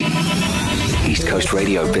East Coast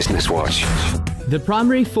Radio Business Watch. The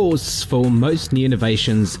primary force for most new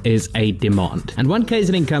innovations is a demand. And one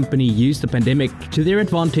KZN company used the pandemic to their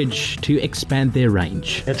advantage to expand their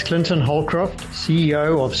range. It's Clinton Holcroft,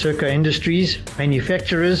 CEO of Serco Industries,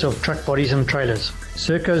 manufacturers of truck bodies and trailers.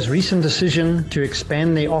 Serco's recent decision to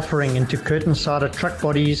expand their offering into curtain-sided truck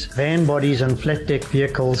bodies, van bodies and flat deck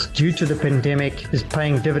vehicles due to the pandemic is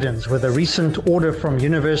paying dividends, with a recent order from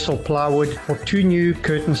Universal Plywood for 2 new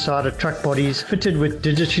curtain-sided truck bodies fitted with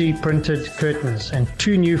digitally printed curtains and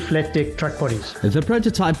 2 new flat deck truck bodies. The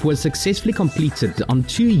prototype was successfully completed on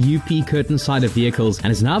 2 UP curtain-sided vehicles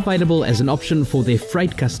and is now available as an option for their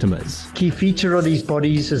freight customers. Key feature of these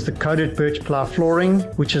bodies is the coated birch ply flooring,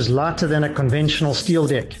 which is lighter than a conventional steel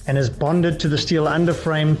deck and is bonded to the steel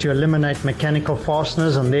underframe to eliminate mechanical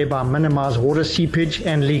fasteners and thereby minimize water seepage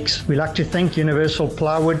and leaks. We'd like to thank Universal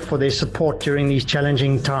Plywood for their support during these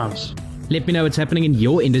challenging times. Let me know what's happening in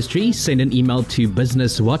your industry. Send an email to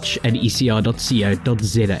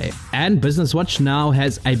businesswatch@ecr.co.za. And Business Watch now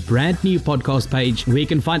has a brand new podcast page where you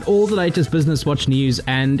can find all the latest Business Watch news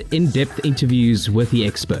and in-depth interviews with the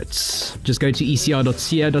experts. Just go to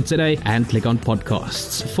ecr.co.za and click on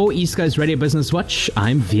podcasts. For East Coast Radio Business Watch,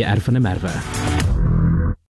 I'm VR van der Merwe.